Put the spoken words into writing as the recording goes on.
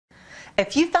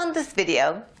If you found this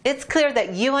video, it's clear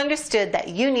that you understood that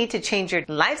you need to change your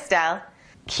lifestyle.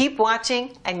 Keep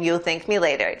watching and you'll thank me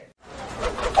later.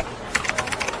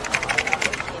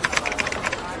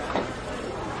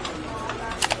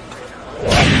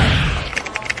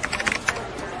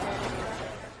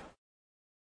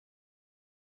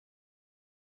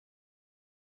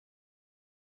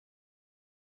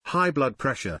 High blood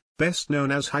pressure, best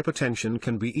known as hypertension,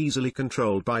 can be easily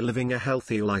controlled by living a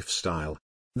healthy lifestyle.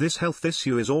 This health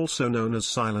issue is also known as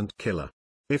silent killer.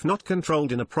 If not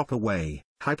controlled in a proper way,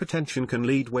 hypertension can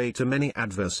lead way to many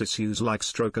adverse issues like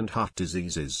stroke and heart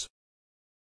diseases.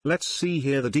 Let's see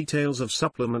here the details of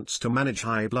supplements to manage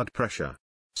high blood pressure.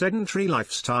 Sedentary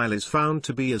lifestyle is found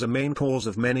to be as a main cause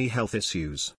of many health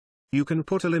issues. You can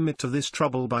put a limit to this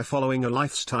trouble by following a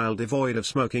lifestyle devoid of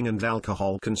smoking and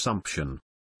alcohol consumption.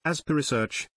 As per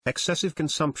research, excessive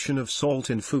consumption of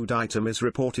salt in food item is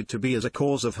reported to be as a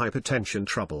cause of hypertension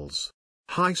troubles.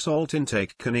 High salt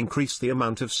intake can increase the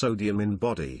amount of sodium in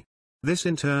body. This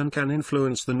in turn can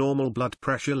influence the normal blood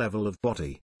pressure level of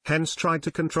body, hence try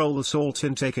to control the salt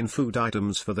intake in food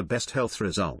items for the best health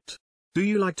result. Do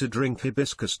you like to drink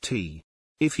hibiscus tea?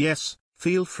 If yes,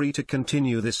 feel free to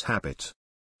continue this habit.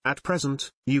 At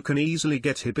present, you can easily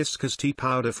get hibiscus tea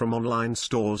powder from online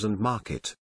stores and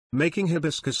market. Making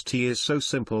hibiscus tea is so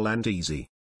simple and easy.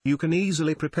 You can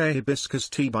easily prepare hibiscus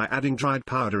tea by adding dried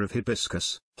powder of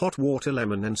hibiscus, hot water,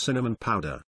 lemon and cinnamon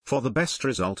powder. For the best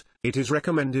result, it is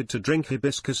recommended to drink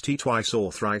hibiscus tea twice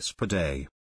or thrice per day.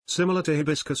 Similar to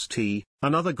hibiscus tea,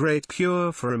 another great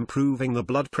cure for improving the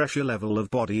blood pressure level of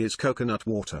body is coconut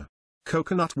water.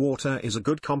 Coconut water is a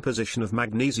good composition of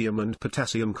magnesium and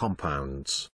potassium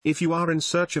compounds. If you are in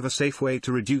search of a safe way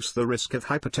to reduce the risk of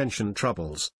hypertension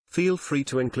troubles, feel free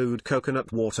to include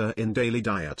coconut water in daily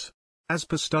diet. As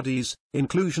per studies,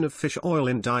 inclusion of fish oil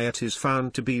in diet is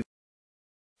found to be.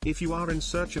 If you are in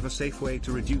search of a safe way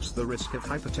to reduce the risk of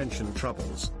hypertension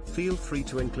troubles, feel free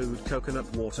to include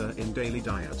coconut water in daily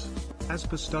diet. As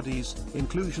per studies,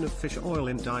 inclusion of fish oil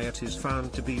in diet is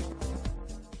found to be.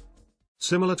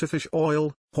 Similar to fish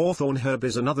oil, hawthorn herb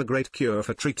is another great cure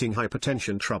for treating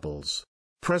hypertension troubles.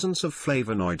 Presence of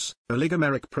flavonoids,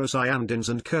 oligomeric procyandins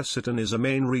and quercetin is a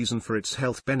main reason for its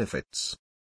health benefits.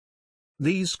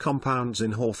 These compounds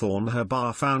in hawthorn herb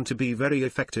are found to be very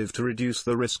effective to reduce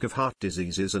the risk of heart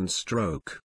diseases and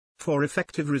stroke. For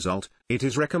effective result, it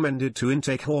is recommended to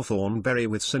intake hawthorn berry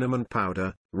with cinnamon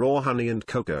powder, raw honey and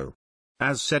cocoa.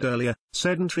 As said earlier,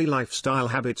 sedentary lifestyle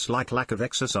habits like lack of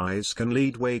exercise can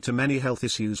lead way to many health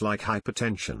issues like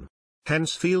hypertension.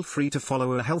 Hence feel free to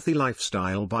follow a healthy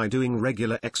lifestyle by doing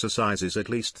regular exercises at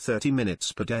least 30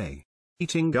 minutes per day.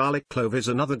 Eating garlic clove is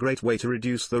another great way to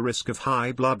reduce the risk of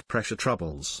high blood pressure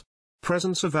troubles.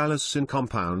 Presence of allicin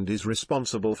compound is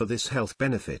responsible for this health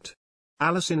benefit.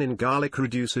 Allicin in garlic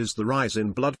reduces the rise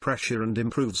in blood pressure and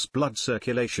improves blood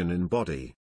circulation in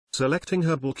body. Selecting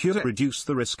herbal cure to reduce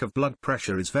the risk of blood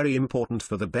pressure is very important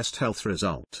for the best health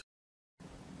result.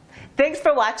 Thanks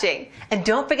for watching, and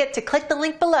don't forget to click the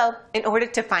link below in order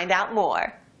to find out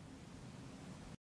more.